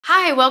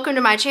Hi, welcome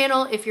to my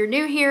channel. If you're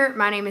new here,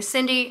 my name is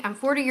Cindy. I'm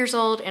 40 years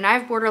old and I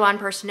have borderline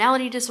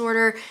personality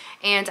disorder,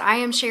 and I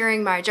am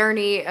sharing my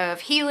journey of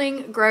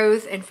healing,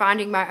 growth, and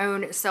finding my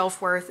own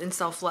self-worth and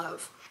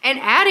self-love. And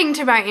adding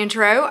to my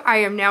intro, I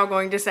am now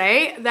going to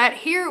say that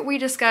here we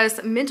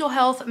discuss mental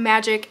health,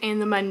 magic,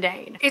 and the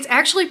mundane. It's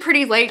actually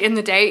pretty late in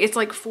the day. It's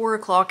like 4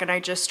 o'clock and I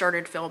just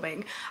started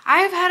filming. I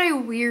have had a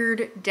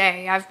weird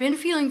day. I've been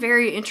feeling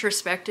very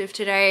introspective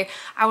today.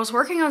 I was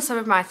working on some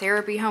of my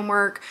therapy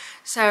homework.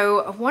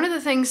 So one of the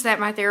things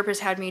that my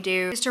therapist had me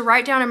do is to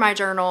write down in my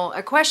journal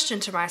a question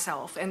to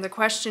myself. And the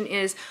question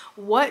is,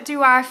 what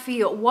do I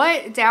feel?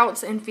 What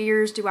doubts and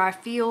fears do I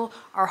feel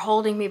are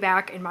holding me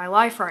back in my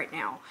life right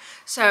now?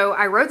 So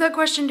I wrote that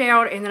question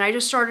down and then I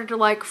just started to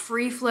like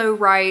free flow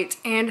write,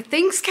 and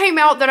things came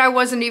out that I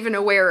wasn't even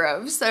aware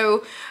of.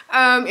 So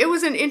it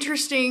was an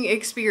interesting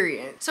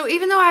experience. So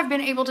even though I've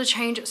been able to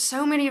change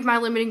so many of my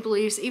limiting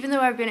beliefs, even though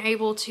I've been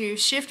able to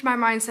shift my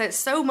mindset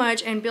so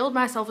much and build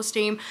my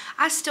self-esteem,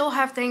 I still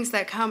have things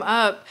that come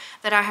up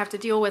that I have to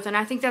deal with. And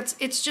I think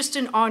it's just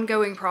an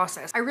ongoing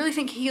process. I really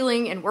think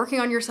healing and working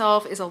on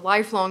yourself is a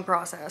lifelong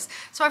process.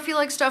 So I feel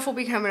like stuff will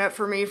be coming up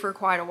for me for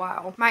quite a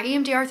while. My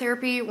EMDR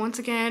therapy, once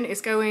again,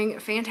 is going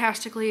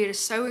fantastically. It is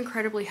so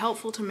incredibly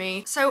helpful to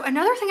me. So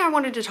another thing I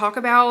wanted to talk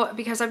about,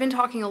 because I've been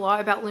talking a lot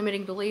about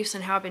limiting beliefs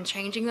and how I've been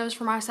changing those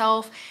for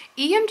myself,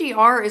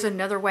 EMDR is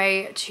another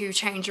way to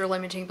change your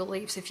limiting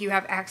beliefs if you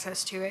have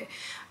access to it.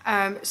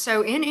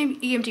 So in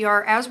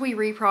EMDR, as we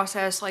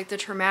reprocess like the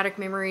traumatic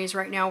memories,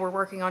 right now we're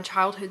working on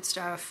childhood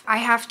stuff, I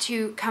have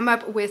to come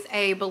up with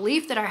a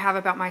belief that I have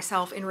about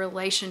myself in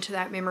relation to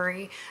that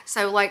memory.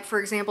 So like, for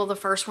example, the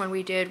first one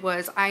we did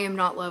was I am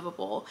not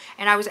lovable.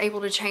 And I was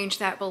able to change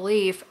that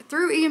belief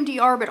through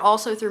EMDR, but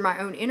also through my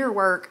own inner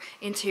work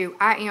into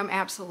I am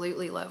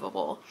absolutely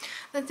lovable.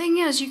 The thing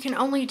is, you can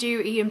only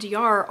do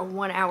EMDR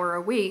 1 hour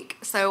a week.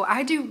 So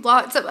I do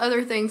lots of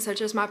other things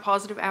such as my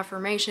positive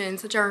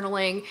affirmations,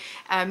 journaling,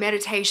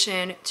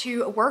 meditation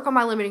to work on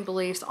my limiting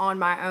beliefs on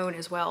my own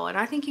as well. And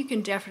I think you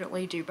can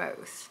definitely do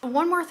both.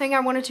 One more thing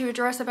I wanted to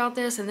address about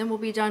this, and then we'll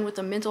be done with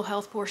the mental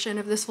health portion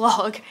of this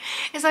vlog,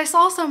 is I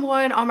saw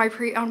someone on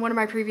one of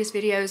my previous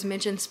videos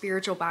mention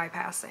spiritual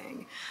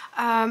bypassing.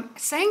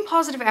 Saying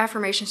positive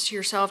affirmations to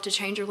yourself to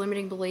change your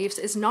limiting beliefs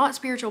is not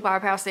spiritual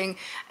bypassing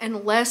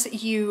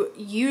unless you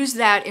use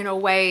that in a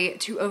way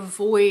to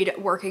avoid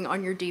working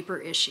on your deeper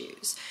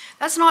issues.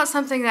 That's not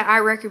something that I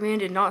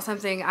recommend and not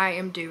something I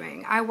am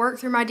doing. I work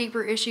through my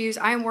deeper issues.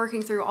 I am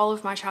working through all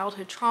of my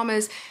childhood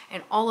traumas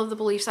and all of the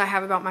beliefs I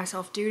have about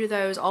myself due to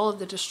those, all of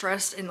the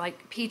distress and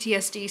like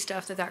PTSD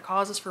stuff that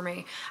causes for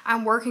me.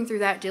 I'm working through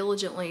that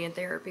diligently in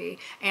therapy,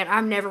 and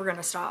I'm never going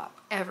to stop,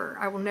 ever.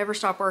 I will never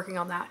stop working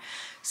on that.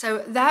 So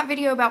that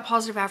video about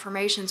positive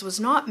affirmations was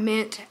not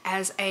meant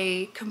as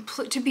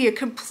to be a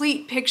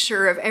complete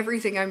picture of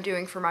everything I'm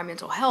doing for my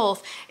mental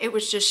health. It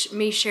was just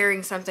me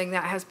sharing something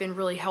that has been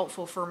really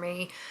helpful for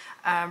me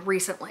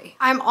recently.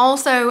 I'm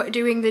also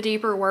doing the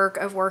deeper work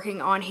of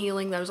working on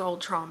healing those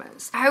old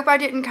traumas. I hope I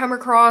didn't come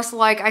across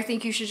like I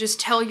think you should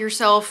just tell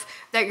yourself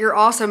that you're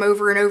awesome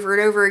over and over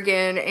and over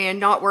again and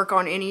not work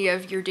on any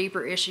of your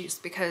deeper issues,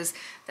 because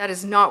that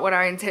is not what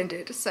I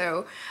intended.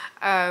 So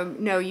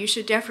no, you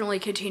should definitely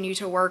continue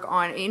to work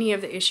on any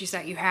of the issues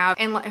that you have.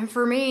 And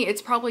for me,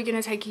 it's probably going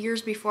to take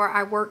years before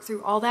I work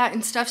through all that,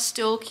 and stuff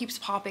still keeps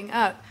popping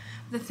up.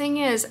 The thing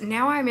is,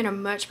 now I'm in a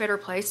much better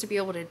place to be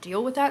able to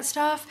deal with that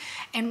stuff.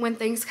 And when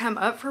things come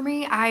up for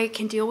me, I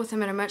can deal with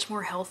them in a much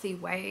more healthy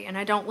way. And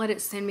I don't let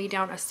it send me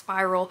down a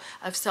spiral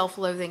of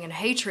self-loathing and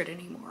hatred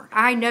anymore.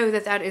 I know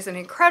that that is an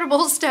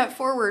incredible step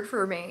forward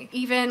for me.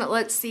 Even,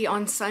 let's see,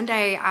 on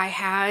Sunday, I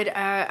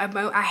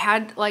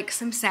had like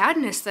some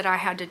sadness that I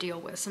had to deal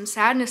with, some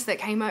sadness that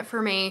came up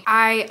for me.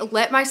 I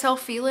let myself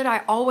feel it.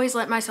 I always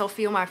let myself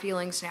feel my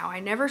feelings now.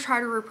 I never try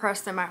to repress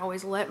them. I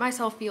always let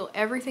myself feel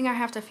everything I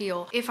have to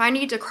feel. If I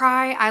need to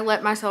cry, I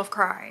let myself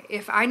cry.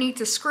 If I need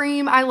to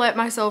scream, I let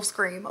myself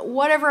scream.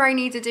 Whatever I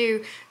need to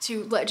do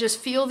to just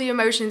feel the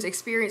emotions,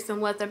 experience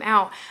them, let them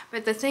out.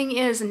 But the thing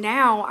is,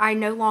 now I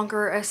no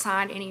longer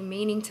assign any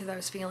meaning to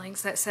those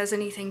feelings that says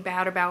anything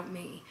bad about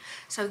me.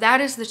 So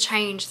that is the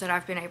change that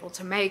I've been able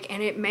to make,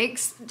 and it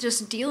makes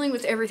just dealing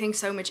with everything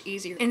so much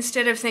easier.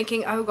 Instead of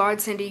thinking, oh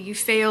God, Cindy, you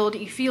failed,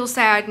 you feel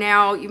sad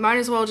now, you might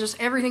as well just,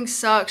 everything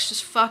sucks,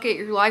 just fuck it,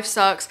 your life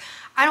sucks.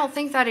 I don't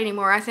think that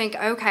anymore. I think,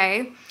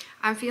 okay,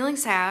 I'm feeling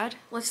sad.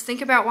 Let's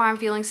think about why I'm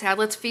feeling sad.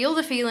 Let's feel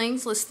the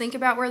feelings. Let's think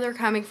about where they're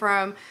coming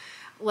from.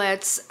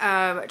 Let's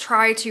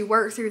try to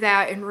work through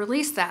that and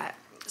release that.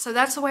 So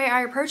that's the way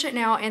I approach it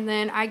now, and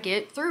then I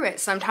get through it.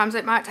 Sometimes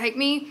it might take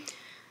me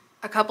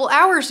a couple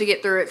hours to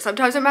get through it.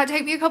 Sometimes it might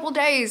take me a couple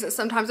days.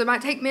 Sometimes it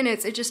might take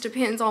minutes. It just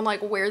depends on like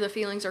where the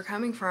feelings are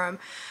coming from.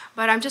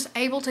 But I'm just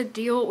able to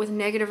deal with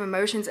negative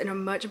emotions in a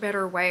much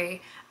better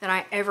way than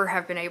I ever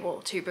have been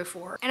able to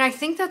before. And I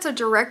think that's a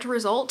direct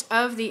result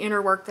of the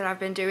inner work that I've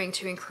been doing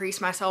to increase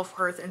my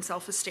self-worth and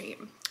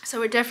self-esteem.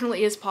 So it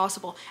definitely is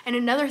possible. And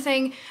another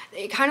thing,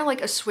 it kind of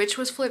like a switch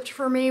was flipped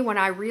for me when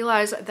I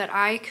realized that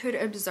I could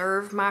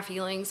observe my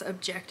feelings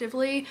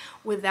objectively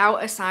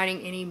without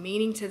assigning any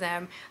meaning to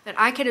them, that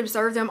I could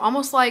observe them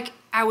almost like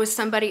I was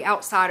somebody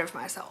outside of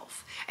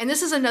myself. And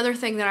this is another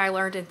thing that I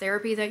learned in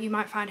therapy that you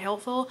might find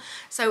helpful.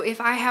 So if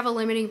I have a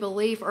limiting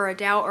belief or a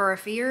doubt or a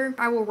fear,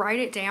 I will write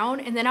it down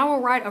and then I will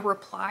write a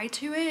reply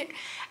to it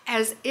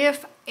as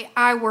if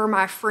I were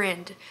my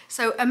friend.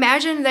 So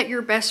imagine that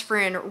your best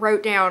friend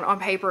wrote down on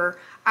paper,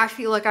 I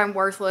feel like I'm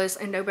worthless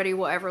and nobody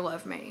will ever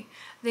love me.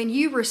 Then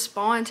you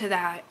respond to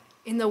that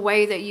in the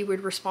way that you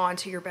would respond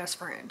to your best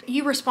friend.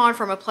 You respond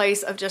from a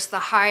place of just the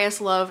highest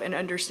love and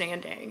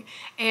understanding.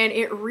 And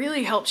it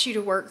really helps you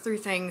to work through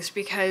things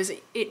because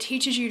it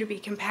teaches you to be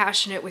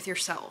compassionate with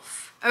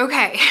yourself.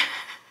 Okay.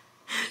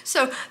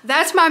 So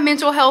that's my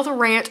mental health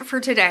rant for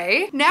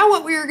today. Now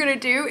what we are gonna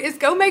do is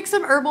go make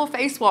some herbal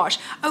face wash.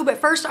 Oh, but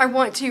first I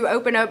want to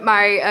open up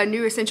my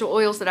new essential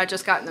oils that I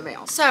just got in the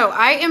mail. So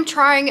I am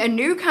trying a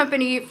new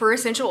company for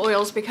essential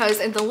oils because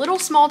in the little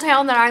small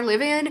town that I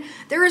live in,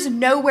 there is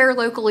nowhere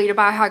locally to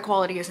buy high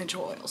quality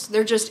essential oils.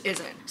 There just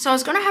isn't. So I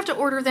was gonna have to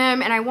order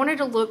them and I wanted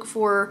to look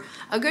for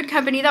a good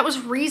company that was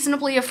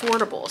reasonably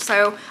affordable.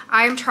 So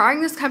I'm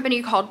trying this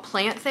company called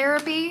Plant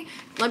Therapy.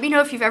 Let me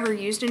know if you've ever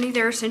used any of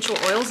their essential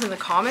oils in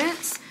the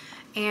comments.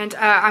 And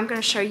I'm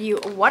gonna show you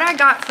what I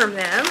got from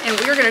them and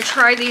we're gonna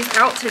try these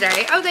out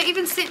today. Oh, they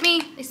even sent me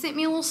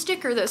a little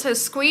sticker that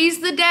says squeeze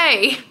the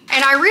day.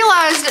 And I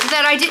realized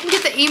that I didn't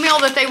get the email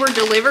that they were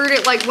delivered.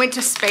 It like went to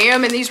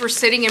spam and these were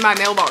sitting in my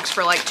mailbox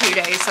for like 2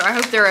 days. So I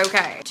hope they're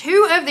okay.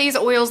 2 of these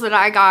oils that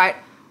I got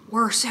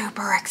were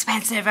super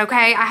expensive,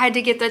 okay? I had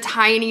to get the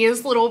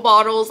tiniest little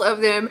bottles of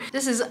them.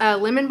 This is a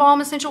lemon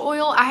balm essential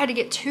oil. I had to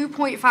get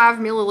 2.5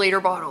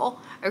 milliliter bottle,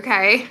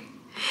 okay?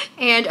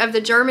 And of the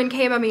German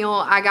chamomile,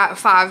 I got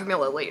 5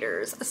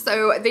 milliliters.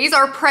 So these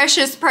are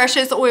precious,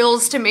 precious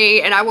oils to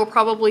me, and I will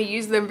probably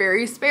use them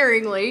very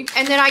sparingly.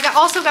 And then I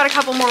also got a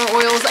couple more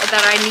oils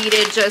that I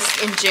needed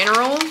just in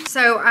general.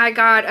 So I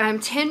got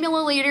 10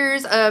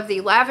 milliliters of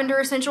the lavender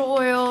essential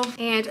oil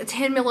and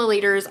 10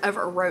 milliliters of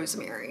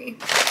rosemary.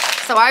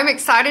 So I'm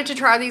excited to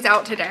try these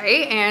out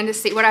today and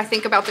see what I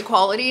think about the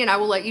quality, and I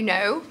will let you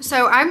know.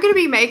 So I'm gonna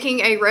be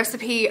making a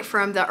recipe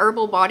from the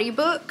Herbal Body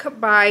book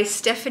by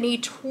Stephanie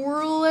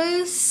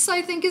Torles,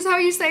 I think is how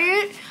you say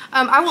it.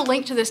 I will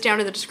link to this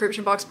down in the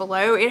description box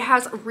below. It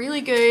has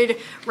really good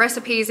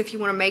recipes if you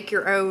wanna make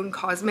your own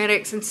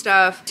cosmetics and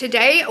stuff.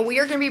 Today, we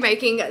are gonna be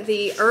making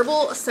the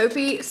Herbal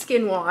Soapy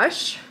Skin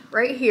Wash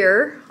right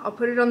here. I'll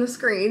put it on the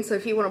screen, so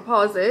if you wanna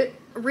pause it.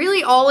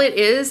 Really all it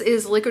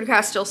is liquid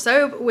castile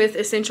soap with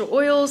essential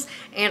oils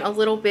and a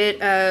little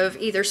bit of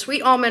either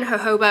sweet almond,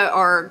 jojoba,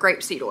 or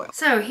grapeseed oil.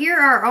 So here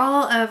are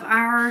all of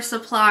our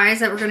supplies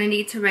that we're gonna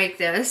need to make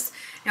this.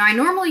 Now I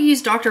normally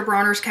use Dr.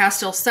 Bronner's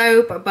castile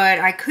soap, but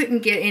I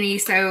couldn't get any,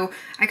 so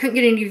I couldn't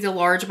get any of the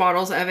large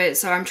bottles of it,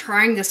 so I'm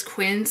trying this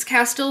Quinn's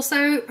castile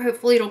soap.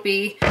 Hopefully it'll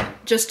be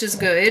just as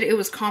good. It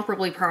was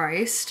comparably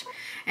priced.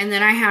 And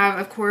then I have,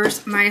 of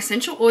course, my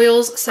essential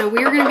oils. So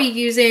we're going to be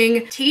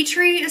using tea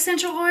tree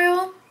essential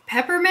oil,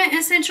 peppermint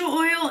essential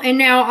oil, and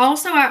now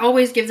also I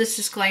always give this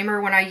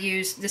disclaimer when I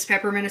use this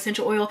peppermint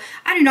essential oil.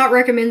 I do not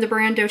recommend the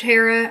brand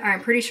doTERRA. I'm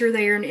pretty sure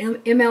they are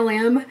an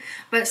MLM,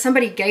 but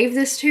somebody gave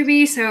this to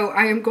me, so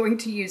I am going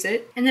to use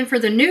it. And then for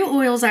the new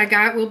oils I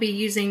got, we'll be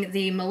using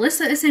the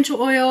Melissa essential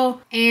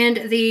oil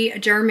and the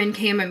German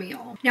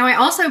chamomile. Now I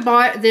also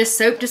bought this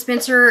soap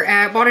dispenser,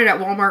 bought it at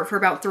Walmart for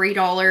about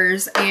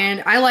 $3,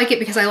 and I like it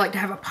because I like to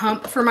have a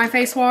pump for my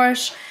face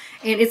wash,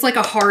 and it's like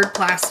a hard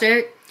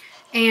plastic.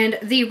 And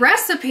the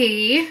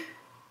recipe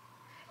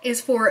is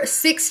for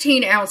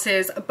 16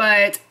 ounces,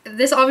 but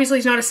this obviously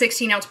is not a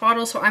 16-ounce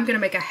bottle, so I'm gonna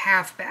make a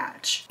half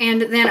batch.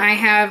 And then I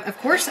have, of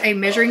course, a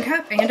measuring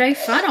cup and a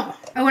funnel.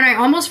 Oh, and I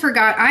almost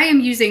forgot, I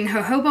am using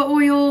jojoba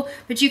oil,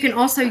 but you can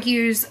also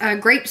use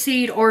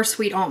grapeseed or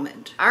sweet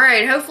almond. All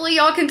right, hopefully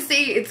y'all can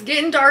see, it's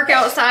getting dark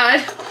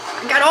outside.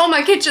 I got all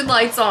my kitchen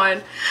lights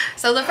on.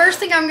 So the first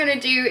thing I'm gonna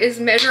do is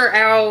measure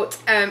out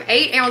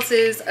 8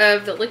 ounces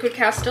of the liquid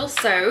castile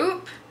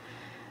soap.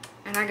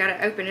 And I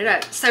gotta open it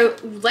up. So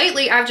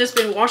lately I've just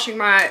been washing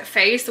my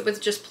face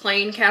with just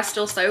plain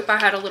castile soap. I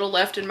had a little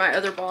left in my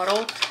other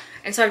bottle,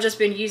 and so I've just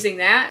been using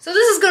that. So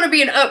this is gonna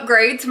be an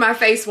upgrade to my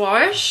face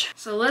wash.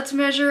 So let's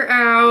measure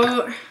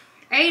out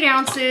 8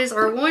 ounces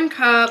or 1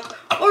 cup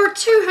or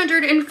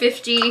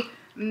 250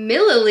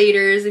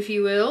 milliliters, if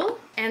you will.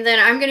 And then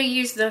I'm gonna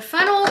use the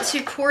funnel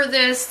to pour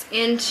this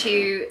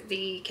into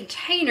the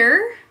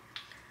container,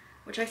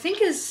 which I think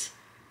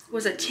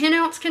was a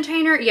 10-ounce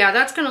container. Yeah,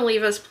 that's gonna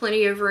leave us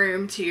plenty of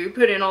room to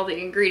put in all the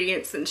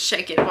ingredients and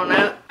shake it on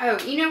up. Oh,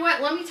 you know what?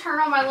 Let me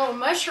turn on my little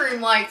mushroom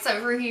lights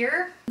over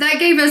here. That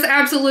gave us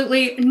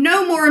absolutely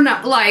no more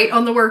light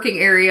on the working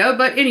area,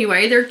 but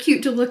anyway, they're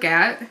cute to look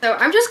at. So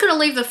I'm just gonna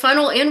leave the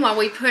funnel in while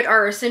we put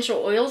our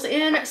essential oils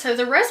in. So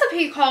the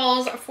recipe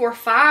calls for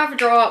 5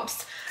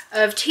 drops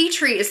of tea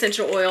tree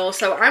essential oil,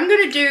 so I'm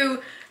gonna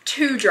do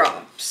 2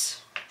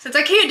 drops. Since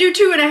I can't do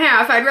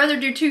 2.5, I'd rather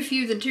do too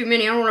few than too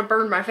many. I don't want to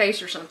burn my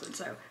face or something,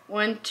 so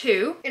 1,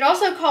 2. It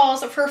also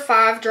calls for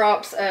 5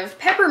 drops of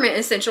peppermint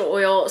essential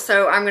oil,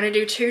 so I'm gonna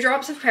do 2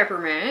 drops of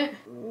peppermint.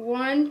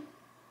 1,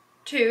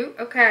 2,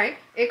 okay.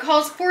 It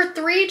calls for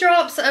 3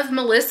 drops of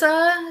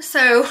Melissa,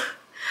 so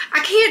I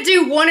can't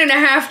do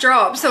 1.5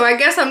 drops, so I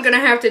guess I'm gonna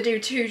have to do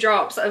 2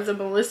 drops of the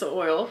Melissa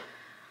oil.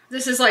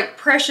 This is like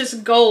precious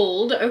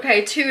gold.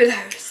 Okay, 2 of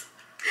those.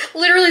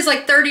 Literally, it's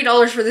like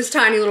 $30 for this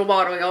tiny little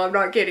bottle, y'all. I'm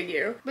not kidding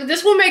you. But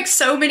this will make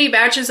so many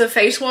batches of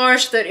face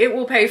wash that it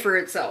will pay for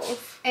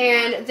itself.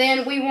 And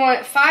then we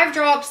want 5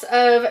 drops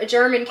of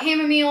German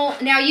chamomile.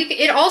 Now,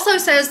 it also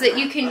says that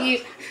you can use...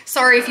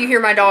 Sorry if you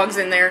hear my dogs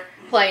in there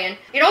playing.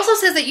 It also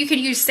says that you can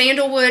use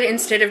sandalwood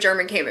instead of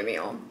German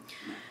chamomile.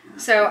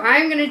 So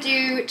I'm going to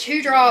do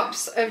 2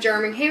 drops of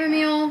German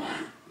chamomile.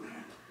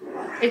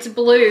 It's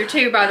blue,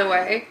 too, by the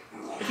way.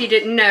 If you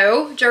didn't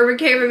know, German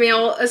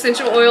chamomile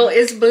essential oil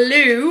is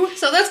blue.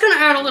 So that's gonna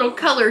add a little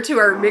color to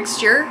our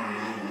mixture.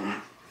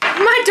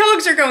 My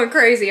dogs are going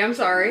crazy, I'm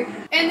sorry.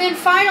 And then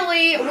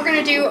finally, we're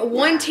gonna do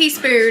 1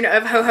 teaspoon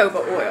of jojoba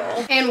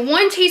oil. And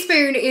 1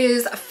 teaspoon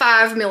is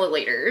 5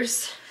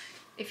 milliliters.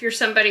 If you're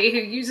somebody who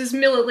uses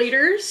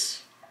milliliters.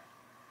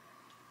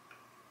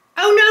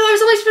 Oh no, I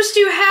was only supposed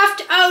to do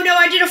half. Oh no,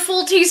 I did a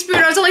full teaspoon.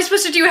 I was only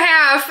supposed to do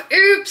half.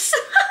 Oops.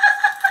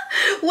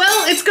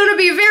 Well, it's gonna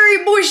be very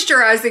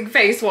moisturizing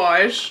face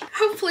wash.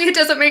 Hopefully it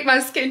doesn't make my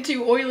skin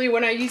too oily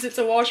when I use it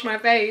to wash my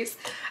face.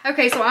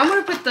 Okay, so I'm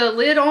gonna put the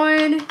lid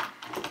on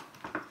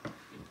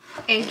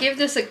and give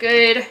this a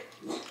good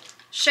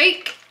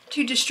shake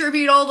to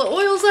distribute all the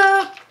oils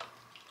up.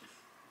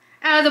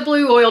 The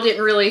blue oil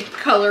didn't really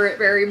color it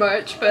very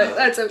much, but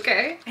that's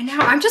okay. And now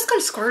I'm just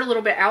gonna squirt a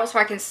little bit out so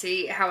I can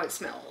see how it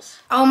smells.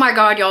 Oh my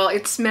God, y'all,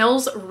 it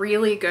smells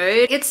really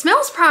good. It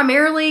smells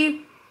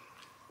primarily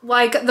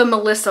like the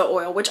Melissa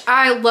oil, which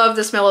I love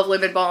the smell of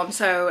lemon balm,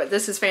 so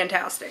this is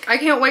fantastic. I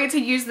can't wait to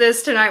use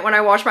this tonight when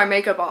I wash my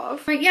makeup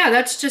off. But yeah,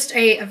 that's just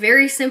a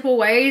very simple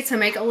way to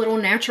make a little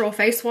natural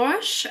face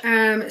wash.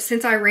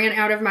 Since I ran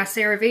out of my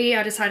CeraVe,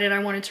 I decided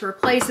I wanted to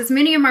replace as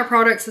many of my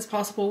products as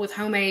possible with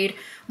homemade,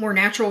 more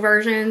natural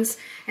versions.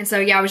 And so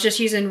yeah, I was just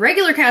using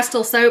regular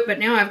Castile soap, but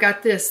now I've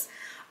got this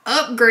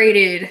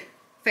upgraded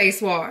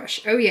face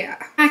wash. Oh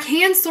yeah. I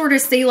can sort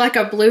of see like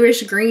a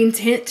bluish green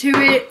tint to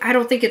it. I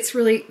don't think it's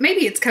really,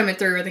 maybe it's coming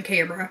through with the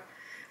camera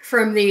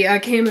from the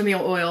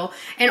chamomile oil.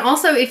 And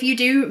also, if you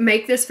do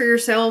make this for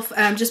yourself,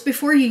 just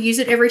before you use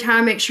it every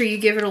time, make sure you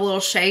give it a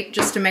little shake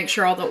just to make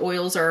sure all the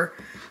oils are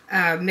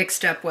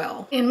mixed up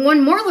well. And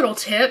one more little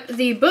tip,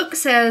 the book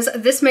says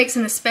this makes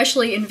an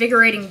especially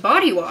invigorating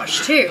body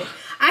wash too.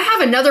 I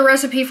have another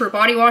recipe for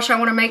body wash I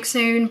want to make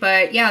soon,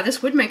 but yeah,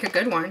 this would make a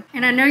good one.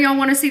 And I know y'all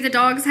want to see the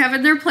dogs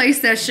having their play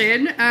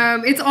session.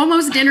 It's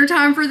almost dinner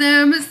time for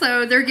them,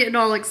 so they're getting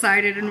all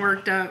excited and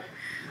worked up.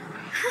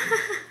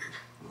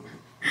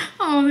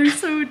 Oh, they're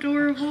so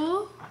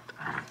adorable.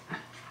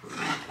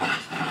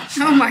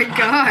 Oh my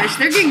gosh,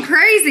 they're getting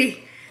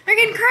crazy. They're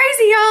getting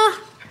crazy,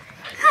 y'all.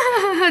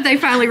 They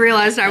finally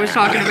realized I was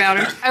talking about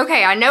it.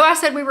 Okay, I know I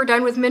said we were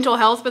done with mental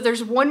health, but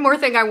there's one more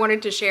thing I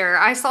wanted to share.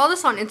 I saw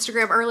this on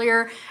Instagram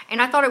earlier,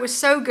 and I thought it was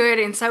so good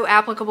and so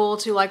applicable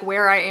to like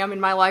where I am in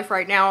my life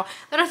right now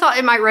that I thought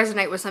it might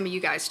resonate with some of you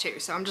guys too.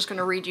 So I'm just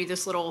gonna read you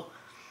this little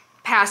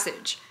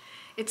passage.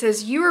 It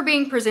says, "You are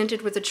being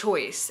presented with a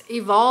choice,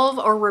 evolve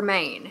or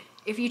remain.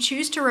 If you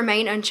choose to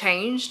remain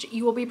unchanged,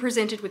 you will be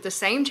presented with the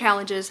same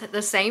challenges,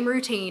 the same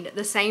routine,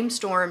 the same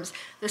storms,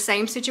 the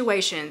same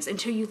situations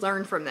until you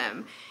learn from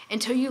them,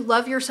 until you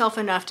love yourself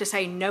enough to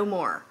say no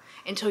more,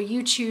 until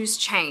you choose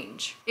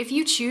change. If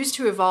you choose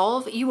to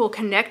evolve, you will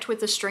connect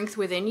with the strength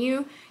within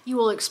you. You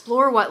will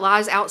explore what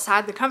lies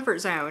outside the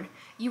comfort zone.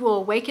 You will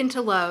awaken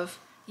to love.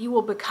 You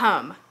will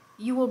become.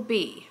 You will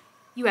be.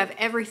 You have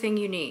everything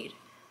you need.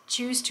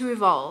 Choose to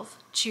evolve.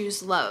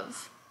 Choose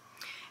love."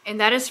 And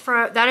that is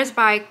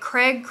by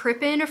Craig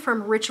Crippen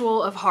from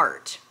Ritual of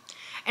Heart.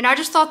 And I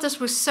just thought this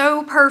was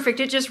so perfect.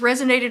 It just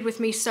resonated with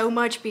me so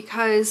much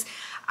because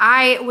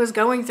I was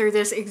going through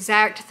this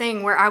exact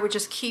thing where I would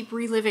just keep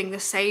reliving the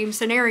same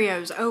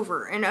scenarios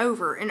over and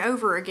over and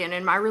over again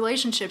in my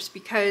relationships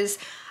because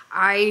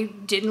I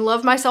didn't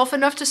love myself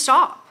enough to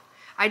stop.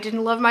 I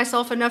didn't love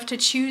myself enough to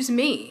choose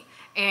me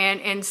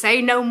and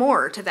say no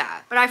more to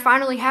that. But I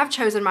finally have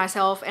chosen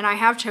myself, and I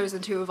have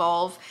chosen to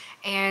evolve.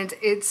 And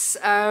it's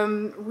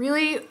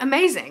really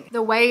amazing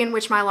the way in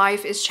which my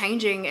life is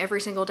changing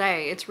every single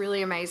day. It's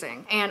really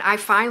amazing. And I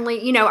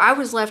finally, you know, I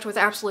was left with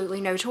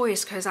absolutely no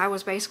choice because I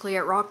was basically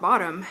at rock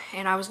bottom,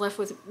 and I was left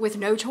with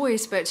no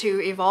choice but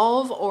to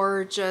evolve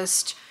or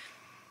just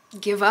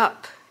give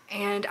up.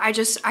 And I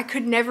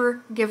could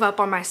never give up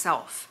on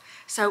myself.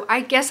 So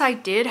I guess I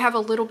did have a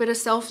little bit of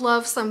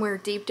self-love somewhere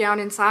deep down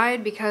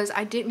inside because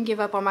I didn't give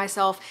up on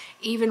myself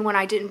even when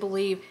I didn't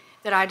believe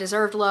that I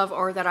deserved love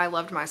or that I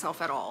loved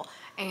myself at all.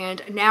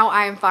 And now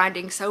I am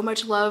finding so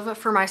much love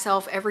for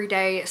myself every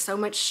day, so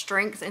much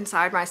strength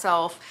inside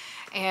myself.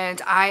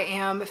 and I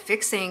am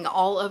fixing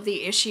all of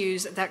the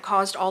issues that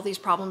caused all these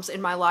problems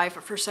in my life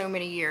for so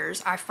many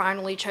years. I've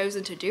finally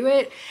chosen to do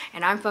it,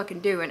 and I'm fucking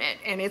doing it,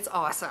 and it's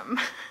awesome.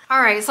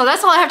 All right, so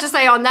that's all I have to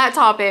say on that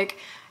topic.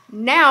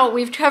 Now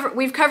we've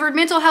covered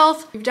mental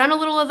health, we've done a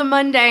little of the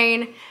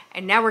mundane,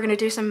 and now we're gonna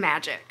do some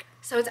magic.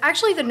 So it's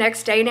actually the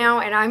next day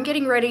now, and I'm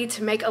getting ready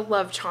to make a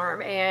love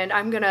charm, and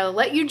I'm gonna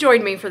let you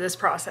join me for this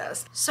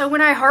process. So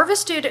when I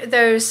harvested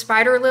those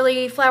spider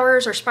lily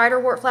flowers or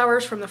spiderwort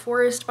flowers from the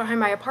forest behind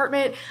my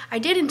apartment, I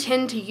did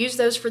intend to use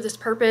those for this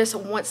purpose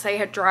once they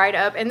had dried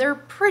up, and they're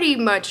pretty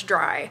much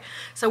dry.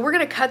 So we're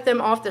gonna cut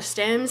them off the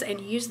stems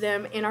and use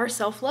them in our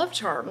self-love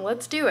charm.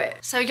 Let's do it.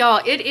 So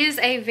y'all, it is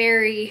a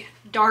very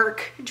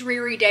dark,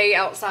 dreary day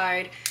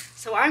outside.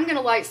 So I'm gonna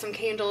light some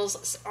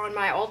candles on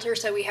my altar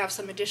so we have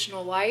some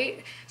additional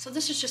light. So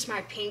this is just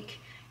my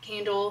pink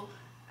candle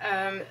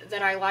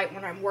that I light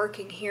when I'm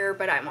working here,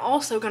 but I'm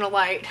also gonna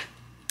light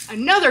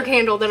another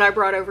candle that I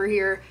brought over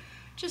here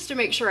just to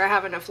make sure I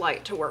have enough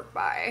light to work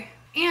by.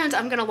 And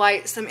I'm gonna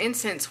light some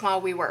incense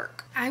while we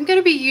work. I'm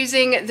gonna be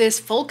using this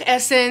Folk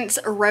Essence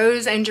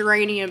Rose and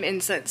Geranium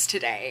incense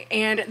today.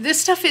 And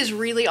this stuff is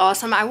really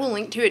awesome. I will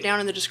link to it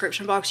down in the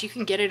description box. You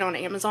can get it on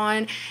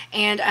Amazon.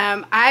 And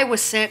I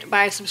was sent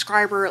by a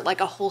subscriber like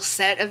a whole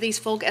set of these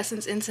Folk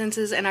Essence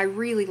incenses, and I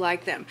really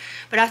like them.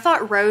 But I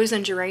thought Rose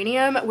and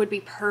Geranium would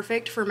be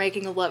perfect for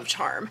making a love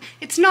charm.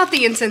 It's not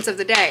the incense of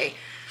the day,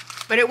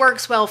 but it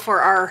works well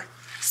for our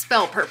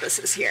spell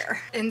purposes here.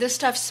 And this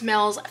stuff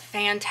smells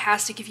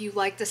fantastic if you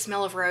like the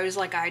smell of rose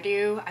like I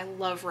do. I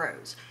love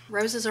rose.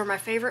 Roses are my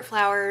favorite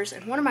flowers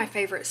and one of my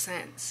favorite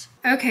scents.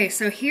 Okay,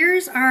 so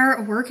here's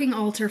our working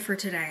altar for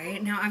today.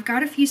 Now I've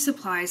got a few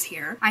supplies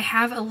here. I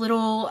have a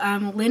little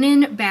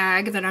linen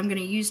bag that I'm gonna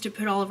use to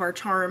put all of our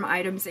charm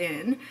items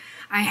in.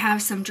 I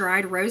have some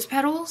dried rose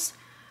petals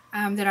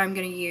that I'm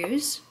gonna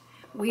use.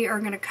 We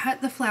are gonna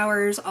cut the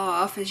flowers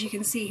off. As you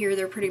can see here,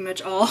 they're pretty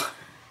much all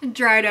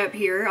dried up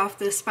here off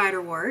the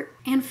spiderwort.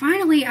 And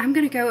finally, I'm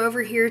gonna go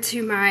over here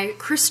to my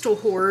crystal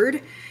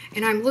hoard,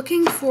 and I'm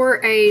looking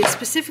for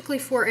specifically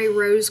for a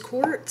rose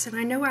quartz, and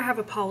I know I have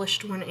a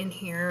polished one in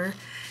here.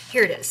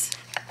 Here it is.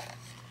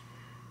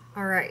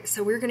 All right,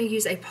 so we're gonna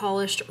use a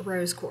polished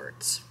rose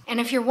quartz. And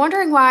if you're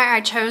wondering why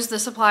I chose the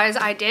supplies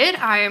I did,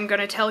 I am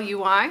gonna tell you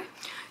why.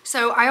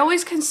 So I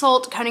always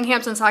consult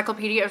Cunningham's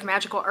Encyclopedia of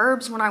Magical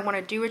Herbs when I want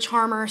to do a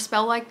charm or a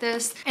spell like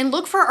this, and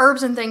look for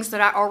herbs and things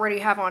that I already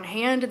have on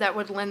hand that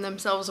would lend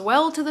themselves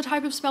well to the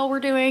type of spell we're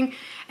doing.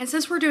 And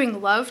since we're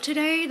doing love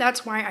today,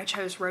 that's why I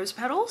chose rose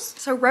petals.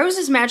 So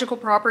rose's magical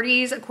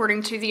properties,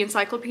 according to the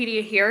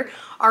encyclopedia here,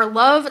 are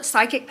love,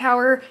 psychic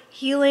power,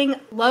 healing,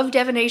 love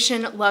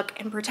divination, luck,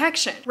 and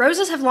protection.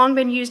 Roses have long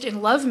been used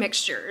in love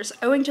mixtures,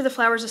 owing to the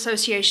flower's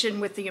association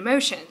with the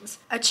emotions.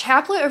 A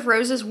chaplet of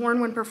roses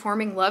worn when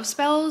performing love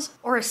spells,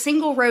 or a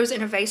single rose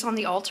in a vase on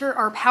the altar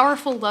are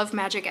powerful love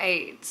magic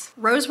aids.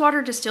 Rose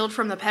water distilled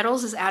from the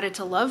petals is added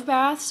to love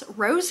baths.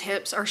 Rose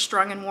hips are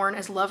strung and worn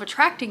as love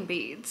attracting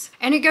beads.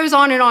 And it goes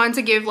on and on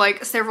to give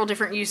like several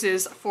different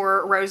uses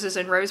for roses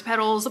and rose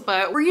petals,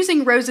 but we're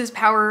using rose's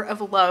power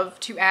of love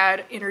to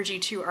add energy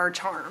to our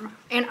charm.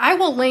 And I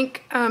will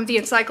link the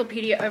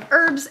Encyclopedia of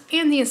Herbs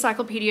and the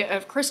Encyclopedia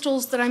of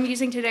Crystals that I'm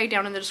using today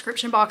down in the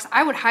description box.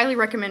 I would highly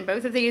recommend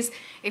both of these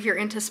if you're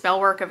into spell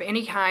work of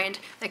any kind.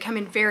 They come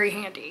in very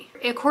handy.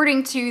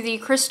 According to the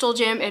Crystal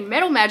Gem and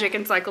Metal Magic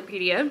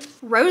Encyclopedia,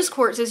 rose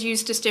quartz is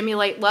used to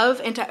stimulate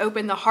love and to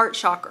open the heart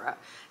chakra.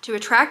 To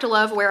attract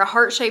love, wear a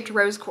heart-shaped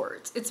rose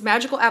quartz. Its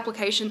magical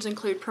applications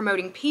include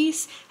promoting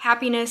peace,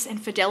 happiness,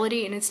 and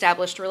fidelity in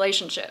established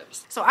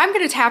relationships. So I'm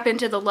going to tap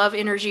into the love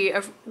energy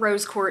of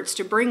rose quartz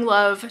to bring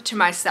love to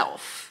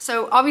myself.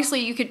 So obviously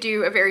you could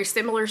do a very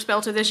similar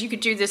spell to this. You could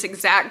do this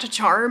exact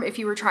charm if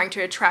you were trying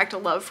to attract a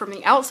love from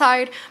the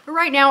outside. But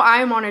right now I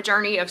am on a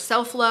journey of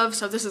self-love,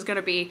 so this is going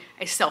to be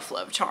a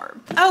self-love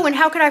charm. Oh, and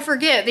how could I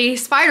forget the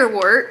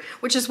spiderwort,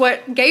 which is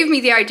what gave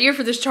me the idea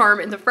for this charm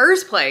in the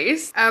first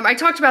place. I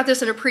talked about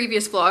this in a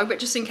previous vlog, but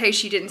just in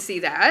case you didn't see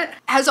that,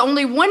 has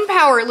only one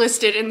power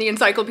listed in the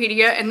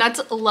encyclopedia, and that's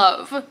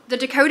love. The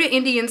Dakota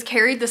Indians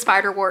carried the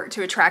spiderwort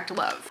to attract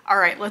love. All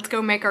right, let's go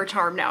make our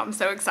charm now. I'm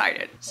so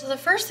excited. So the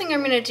first thing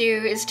I'm gonna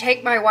do is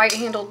take my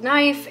white-handled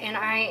knife, and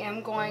I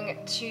am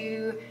going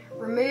to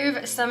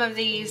remove some of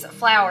these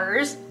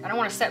flowers. I don't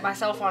want to set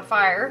myself on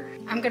fire.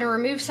 I'm gonna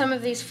remove some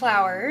of these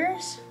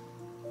flowers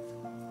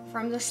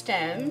from the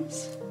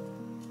stems.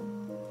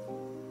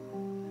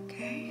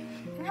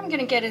 I'm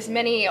gonna get as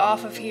many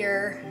off of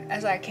here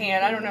as I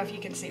can. I don't know if you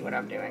can see what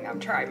I'm doing. I'm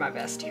trying my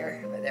best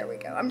here, but there we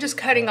go. I'm just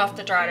cutting off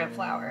the dried up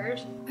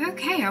flowers.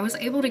 Okay, I was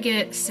able to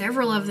get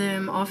several of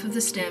them off of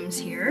the stems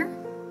here.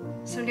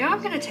 So now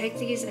I'm gonna take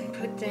these and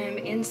put them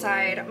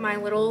inside my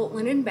little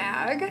linen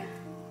bag.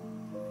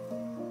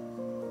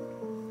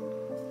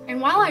 And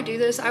while I do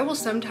this, I will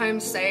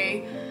sometimes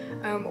say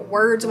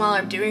words while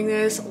I'm doing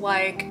this,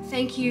 like,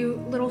 thank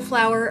you, little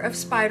flower of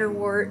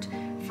spiderwort,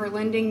 for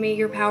lending me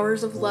your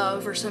powers of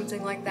love, or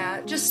something like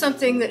that. Just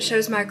something that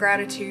shows my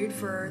gratitude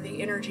for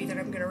the energy that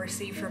I'm gonna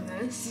receive from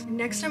this.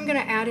 Next, I'm gonna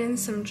add in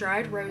some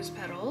dried rose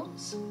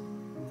petals.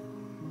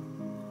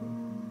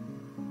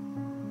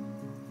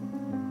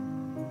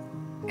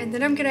 And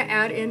then I'm gonna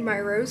add in my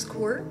rose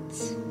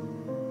quartz.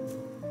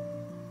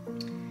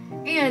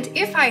 And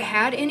if I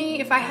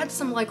had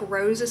some like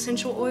rose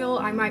essential oil,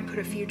 I might put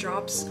a few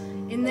drops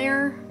in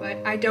there,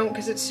 but I don't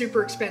because it's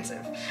super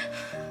expensive.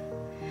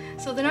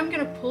 So then I'm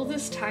gonna pull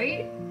this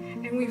tight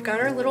and we've got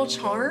our little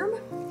charm.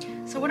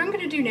 So what I'm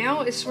gonna do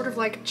now is sort of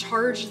like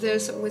charge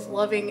this with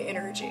loving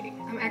energy.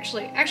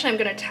 I'm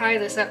gonna tie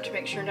this up to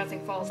make sure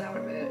nothing falls out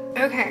of it.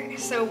 Okay,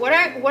 so what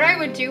I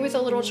would do with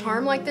a little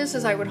charm like this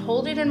is I would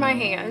hold it in my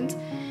hand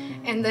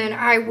and then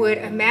I would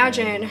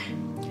imagine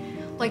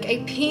like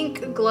a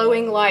pink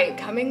glowing light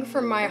coming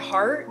from my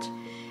heart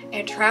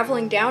and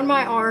traveling down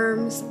my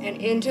arms and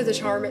into the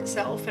charm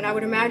itself. And I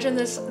would imagine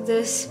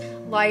this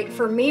light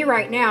for me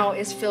right now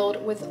is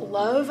filled with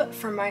love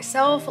from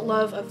myself,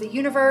 love of the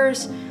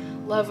universe,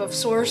 love of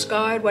source,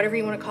 God, whatever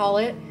you want to call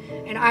it.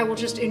 And I will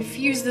just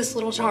infuse this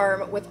little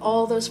charm with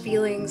all those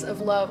feelings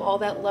of love, all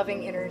that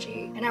loving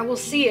energy. And I will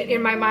see it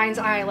in my mind's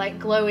eye, like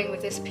glowing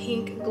with this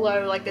pink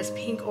glow, like this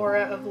pink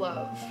aura of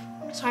love.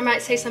 So I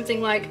might say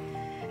something like,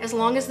 as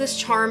long as this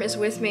charm is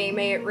with me,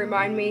 may it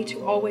remind me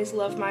to always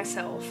love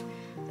myself,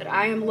 that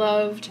I am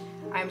loved,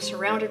 I am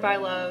surrounded by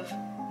love,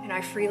 and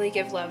I freely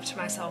give love to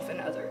myself and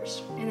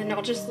others. And then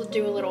I'll just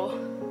do a little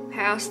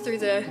pass through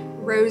the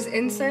rose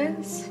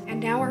incense, and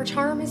now our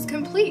charm is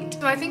complete.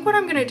 So I think what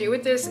I'm gonna do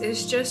with this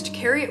is just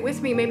carry it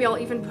with me. Maybe I'll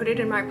even put it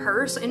in my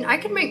purse, and I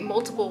can make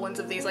multiple ones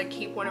of these, like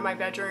keep one in my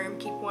bedroom,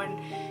 keep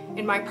one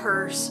in my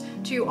purse,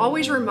 to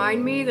always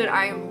remind me that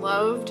I am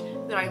loved,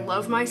 that I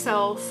love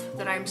myself,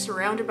 that I'm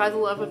surrounded by the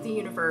love of the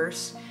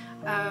universe.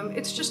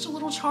 It's just a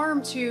little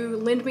charm to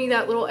lend me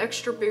that little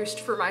extra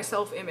boost for my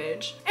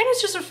self-image. And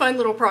it's just a fun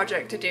little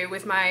project to do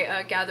with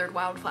my gathered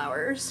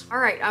wildflowers. All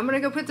right, I'm gonna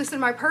go put this in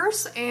my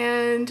purse,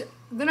 and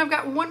then I've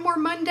got one more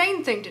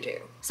mundane thing to do.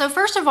 So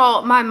first of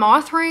all, my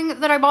moth ring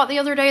that I bought the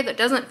other day that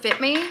doesn't fit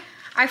me,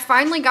 I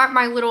finally got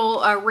my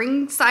little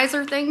ring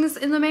sizer things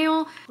in the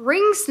mail.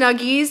 Ring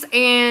snuggies,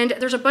 and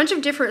there's a bunch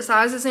of different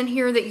sizes in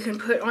here that you can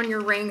put on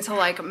your ring to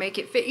like make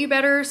it fit you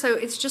better. So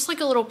it's just like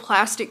a little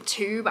plastic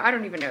tube. I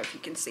don't even know if you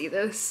can see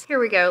this. Here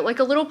we go, like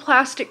a little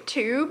plastic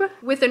tube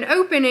with an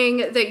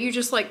opening that you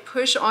just like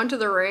push onto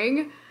the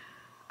ring.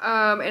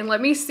 And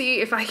let me see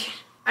if I can.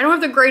 I don't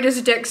have the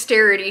greatest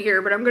dexterity here,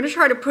 but I'm gonna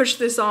try to push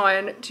this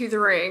on to the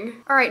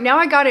ring. All right, now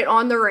I got it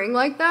on the ring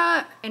like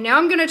that. And now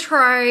I'm gonna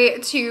try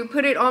to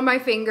put it on my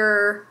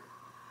finger.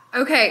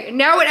 Okay,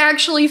 now it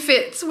actually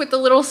fits with the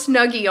little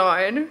snuggie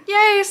on.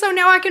 Yay, so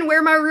now I can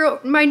wear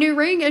my new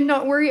ring and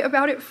not worry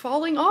about it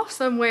falling off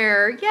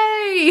somewhere.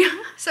 Yay!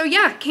 So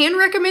yeah, can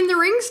recommend the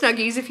ring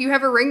snuggies if you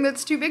have a ring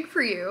that's too big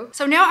for you.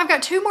 So now I've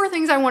got two more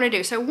things I wanna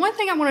do. So one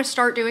thing I wanna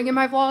start doing in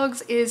my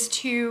vlogs is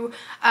to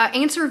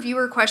answer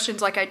viewer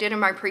questions like I did in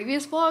my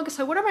previous vlog.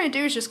 So what I'm gonna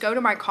do is just go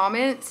to my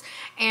comments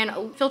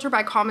and filter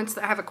by comments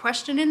that have a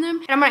question in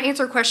them. And I'm gonna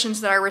answer questions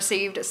that I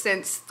received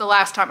since the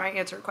last time I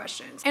answered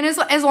questions. And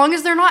as long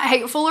as they're not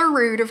hateful or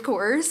rude, of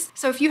course.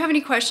 So if you have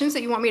any questions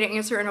that you want me to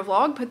answer in a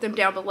vlog, put them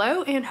down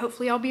below, and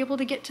hopefully I'll be able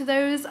to get to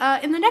those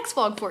in the next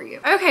vlog for you.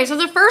 Okay, so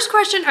the first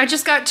question I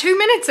just got 2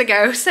 minutes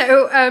ago.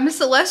 So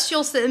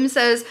Celestial Sim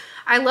says,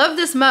 I love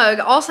this mug.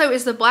 Also,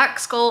 is the black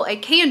skull a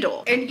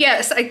candle? And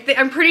yes,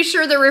 I'm pretty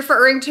sure they're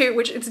referring to,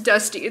 which it's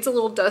dusty. It's a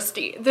little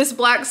dusty. This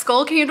black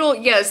skull candle,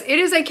 yes, it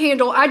is a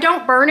candle. I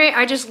don't burn it.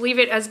 I just leave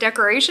it as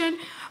decoration.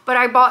 But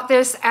I bought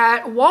this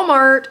at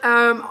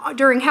Walmart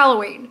during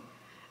Halloween.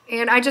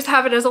 And I just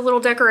have it as a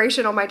little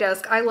decoration on my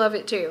desk. I love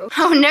it too.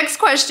 Oh, next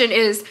question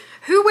is,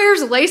 who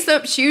wears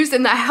lace-up shoes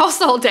in the house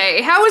all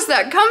day? How is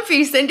that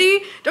comfy,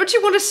 Cindy? Don't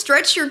you want to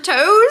stretch your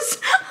toes?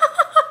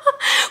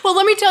 Well,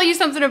 let me tell you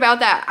something about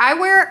that.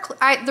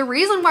 The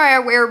reason why I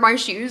wear my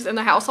shoes in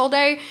the house all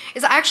day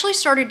is I actually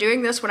started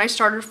doing this when I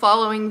started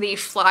following the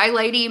Fly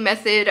Lady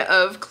method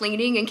of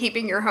cleaning and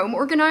keeping your home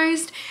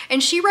organized.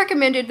 And she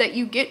recommended that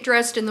you get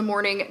dressed in the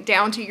morning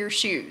down to your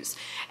shoes.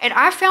 And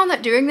I found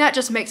that doing that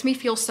just makes me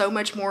feel so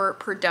much more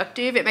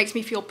productive. It makes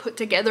me feel put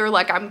together,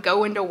 like I'm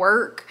going to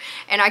work,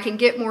 and I can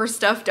get more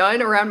stuff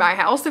done around my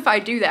house if I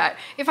do that.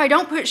 If I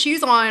don't put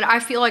shoes on,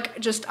 I feel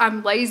like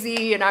I'm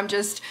lazy and I'm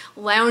just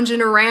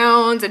lounging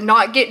around and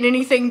not getting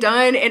anything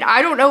done. And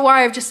I don't know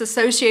why I've just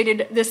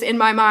associated this in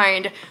my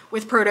mind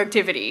with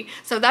productivity.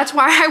 So that's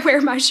why I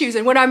wear my shoes.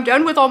 And when I'm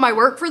done with all my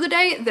work for the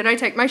day, then I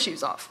take my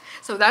shoes off.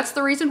 So that's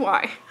the reason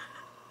why.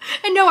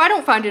 And no, I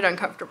don't find it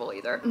uncomfortable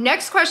either.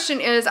 Next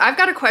question is, I've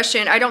got a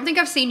question. I don't think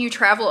I've seen you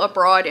travel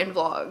abroad in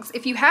vlogs.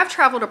 If you have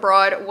traveled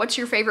abroad, what's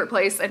your favorite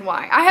place and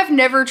why? I have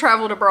never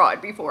traveled abroad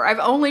before. I've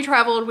only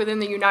traveled within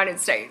the United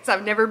States.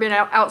 I've never been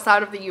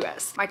outside of the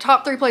US. My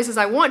top 3 places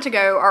I want to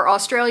go are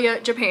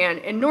Australia, Japan,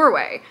 and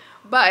Norway.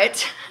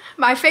 But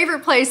my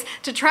favorite place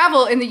to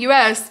travel in the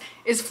US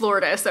is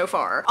Florida so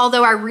far.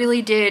 Although I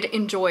really did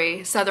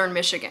enjoy Southern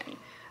Michigan.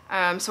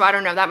 So I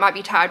don't know, that might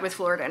be tied with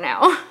Florida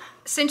now.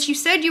 Since you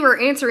said you were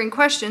answering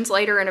questions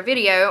later in a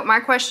video, my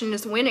question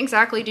is, when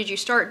exactly did you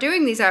start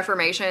doing these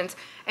affirmations,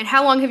 and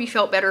how long have you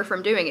felt better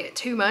from doing it?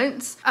 2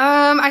 months?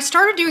 I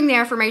started doing the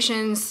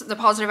affirmations, the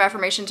positive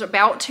affirmations,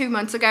 about 2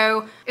 months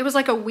ago. It was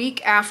like a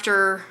week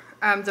after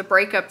the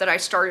breakup that I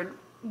started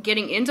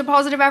getting into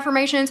positive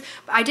affirmations,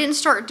 but I didn't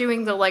start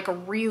doing the like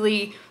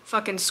really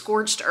fucking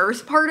scorched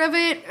earth part of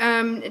it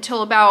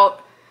until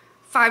about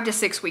 5 to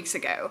 6 weeks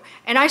ago.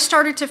 And I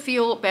started to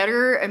feel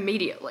better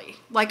immediately.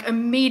 Like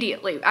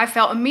immediately. I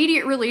felt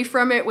immediate relief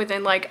from it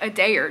within like a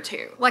day or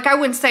two. Like I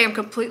wouldn't say I'm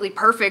completely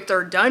perfect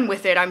or done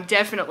with it. I'm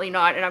definitely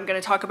not. And I'm going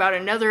to talk about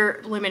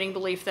another limiting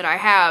belief that I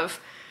have,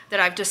 that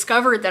I've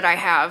discovered that I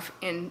have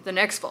in the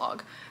next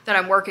vlog, that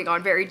I'm working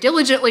on very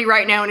diligently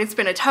right now, and it's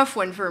been a tough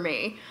one for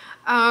me.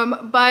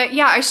 But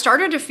yeah, I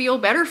started to feel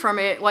better from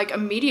it like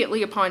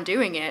immediately upon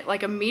doing it.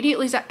 Like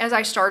immediately as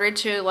I started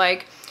to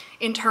like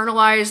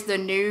internalize the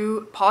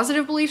new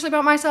positive beliefs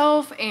about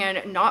myself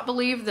and not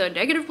believe the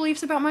negative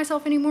beliefs about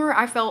myself anymore,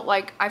 I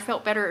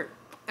felt better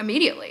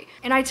immediately.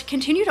 And I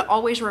continue to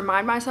always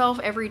remind myself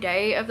every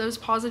day of those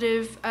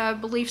positive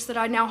beliefs that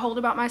I now hold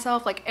about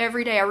myself. Like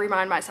every day I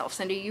remind myself,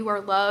 Cindy, you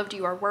are loved,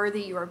 you are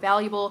worthy, you are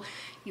valuable,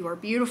 you are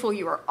beautiful,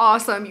 you are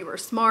awesome, you are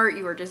smart,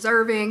 you are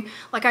deserving.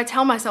 Like I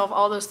tell myself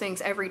all those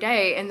things every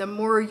day, and the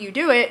more you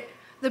do it,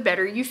 the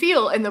better you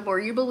feel and the more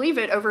you believe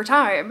it over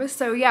time.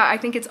 So yeah, I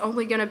think it's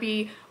only gonna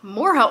be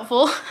more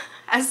helpful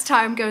as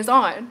time goes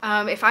on.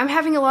 If I'm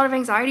having a lot of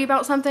anxiety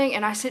about something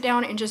and I sit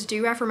down and just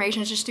do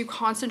affirmations, just do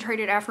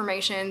concentrated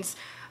affirmations,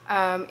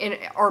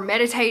 or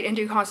meditate and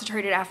do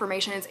concentrated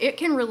affirmations, it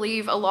can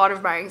relieve a lot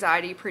of my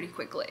anxiety pretty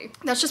quickly.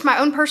 That's just my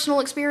own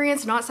personal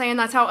experience, not saying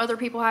that's how other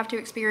people have to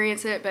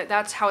experience it, but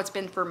that's how it's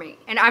been for me.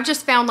 And I've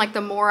just found like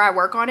the more I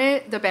work on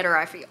it, the better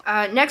I feel.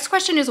 Next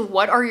question is,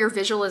 what are your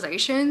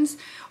visualizations?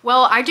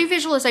 Well, I do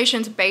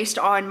visualizations based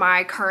on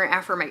my current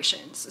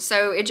affirmations.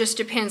 So it just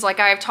depends. Like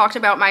I've talked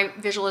about my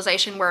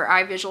visualization where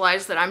I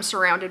visualize that I'm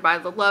surrounded by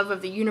the love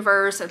of the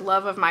universe and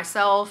love of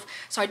myself.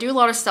 So I do a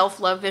lot of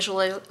self-love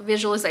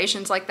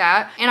visualizations like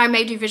that. And I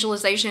may do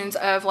visualizations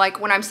of like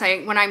when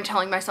I'm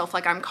telling myself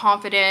like I'm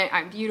confident,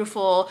 I'm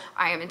beautiful,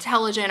 I am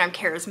intelligent, I'm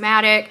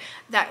charismatic,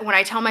 that when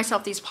I tell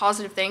myself these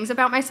positive things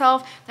about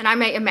myself, then I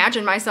may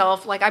imagine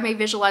myself, like I may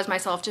visualize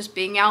myself just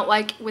being out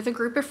like with a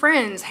group of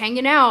friends,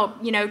 hanging out,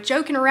 you know,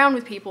 joking around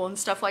with people and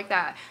stuff like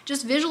that.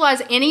 Just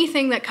visualize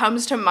anything that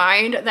comes to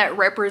mind that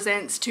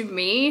represents to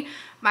me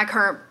my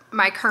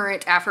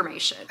current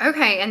affirmation.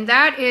 Okay, and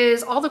that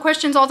is all the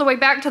questions all the way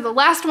back to the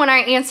last one I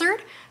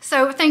answered.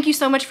 So thank you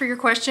so much for your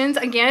questions.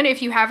 Again,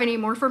 if you have any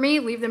more for me,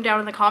 leave them down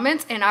in the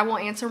comments and I will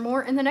answer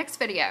more in the next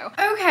video.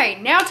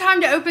 Okay, now time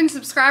to open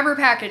subscriber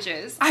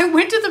packages. I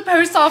went to the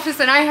post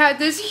office and I had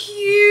this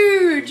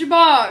huge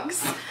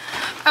box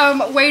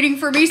waiting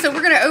for me. So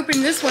we're gonna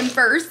open this one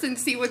first and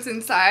see what's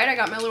inside. I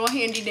got my little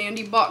handy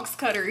dandy box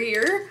cutter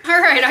here. All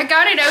right, I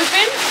got it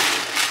open.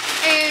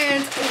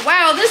 And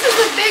wow, this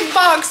is a big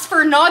box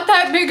for not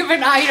that big of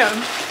an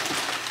item.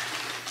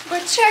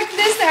 But check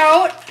this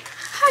out.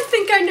 I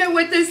think I know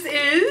what this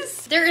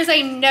is. There is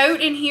a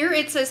note in here.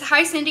 It says,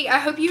 "Hi Cindy, I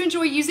hope you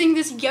enjoy using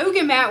this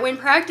yoga mat when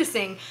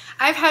practicing.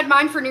 I've had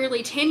mine for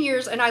nearly 10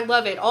 years and I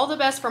love it. All the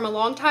best from a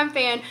longtime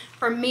fan,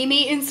 from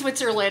Mimi in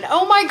Switzerland."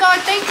 Oh my God,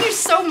 thank you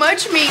so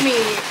much, Mimi.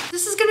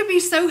 This is gonna be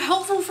so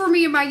helpful for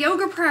me in my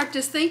yoga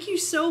practice. Thank you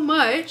so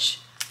much.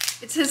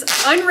 It says,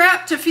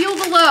 "Unwrap to feel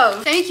the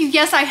love." Thank you.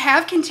 Yes, I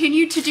have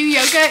continued to do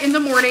yoga in the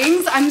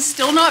mornings. I'm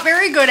still not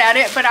very good at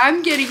it, but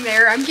I'm getting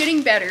there. I'm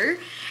getting better.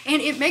 And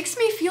it makes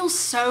me feel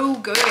so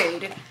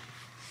good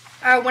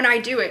when I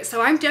do it.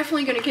 So I'm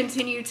definitely going to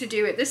continue to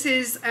do it. This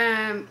is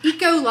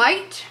Eco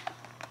Light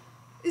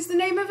is the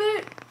name of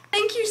it.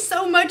 Thank you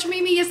so much,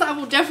 Mimi. Yes, I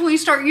will definitely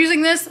start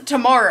using this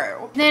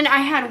tomorrow. Then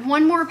I had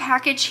one more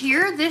package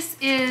here. This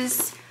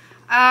is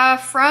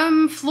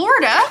from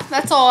Florida.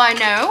 That's all I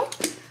know.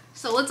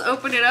 So let's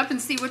open it up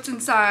and see what's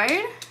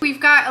inside. We've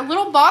got a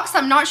little box,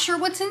 I'm not sure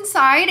what's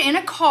inside, and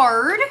a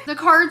card. The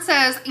card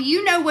says,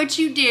 "You know what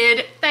you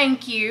did,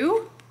 thank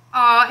you."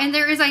 And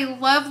there is a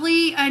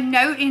lovely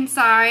note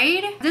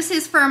inside. This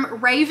is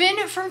from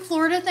Raven from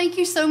Florida. Thank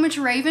you so much,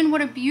 Raven.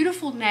 What a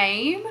beautiful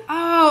name.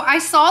 Oh, I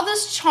saw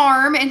this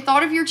charm and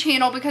thought of your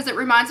channel because it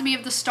reminds me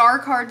of the star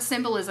card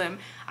symbolism.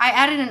 I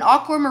added an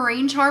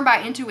aquamarine charm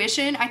by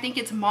intuition. I think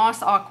it's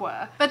moss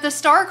aqua. But the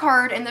star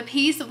card and the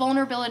peace,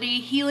 vulnerability,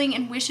 healing,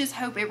 and wishes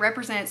hope it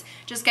represents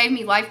just gave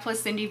me Life Plus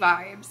Cindy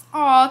vibes.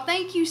 Aw,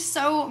 thank you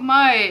so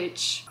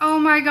much. Oh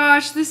my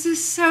gosh, this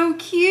is so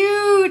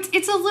cute.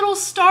 It's a little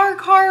star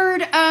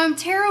card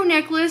tarot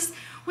necklace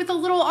with a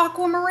little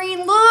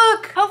aquamarine.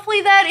 Look,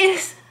 hopefully that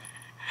is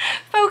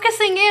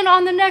focusing in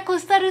on the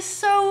necklace. That is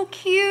so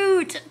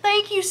cute.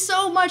 Thank you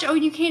so much. Oh,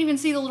 you can't even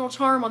see the little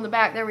charm on the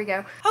back. There we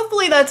go.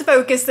 Hopefully that's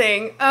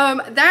focusing.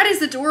 That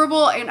is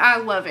adorable and I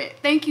love it.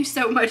 Thank you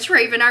so much,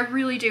 Raven. I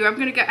really do. I'm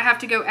gonna have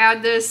to go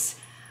add this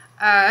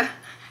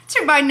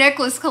to my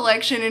necklace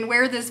collection and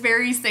wear this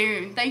very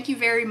soon. Thank you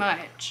very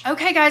much.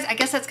 Okay guys, I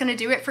guess that's gonna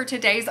do it for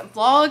today's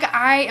vlog.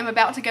 I am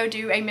about to go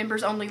do a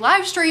members only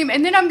live stream,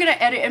 and then I'm gonna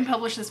edit and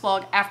publish this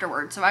vlog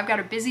afterwards. So I've got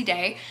a busy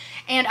day,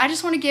 and I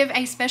just want to give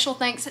a special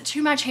thanks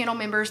to my channel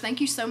members.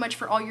 Thank you so much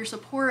for all your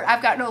support.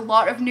 I've gotten a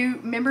lot of new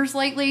members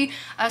lately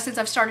since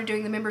I've started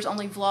doing the members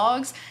only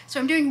vlogs. So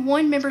I'm doing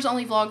one members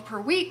only vlog per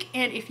week,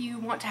 and if you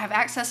want to have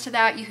access to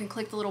that, you can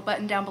click the little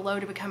button down below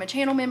to become a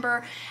channel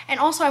member. And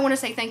also I want to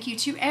say thank you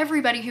to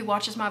everybody who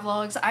watches my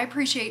vlogs. I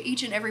appreciate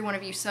each and every one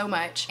of you so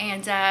much,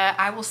 and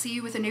I will see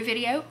you with a new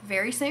video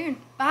very soon.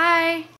 Bye.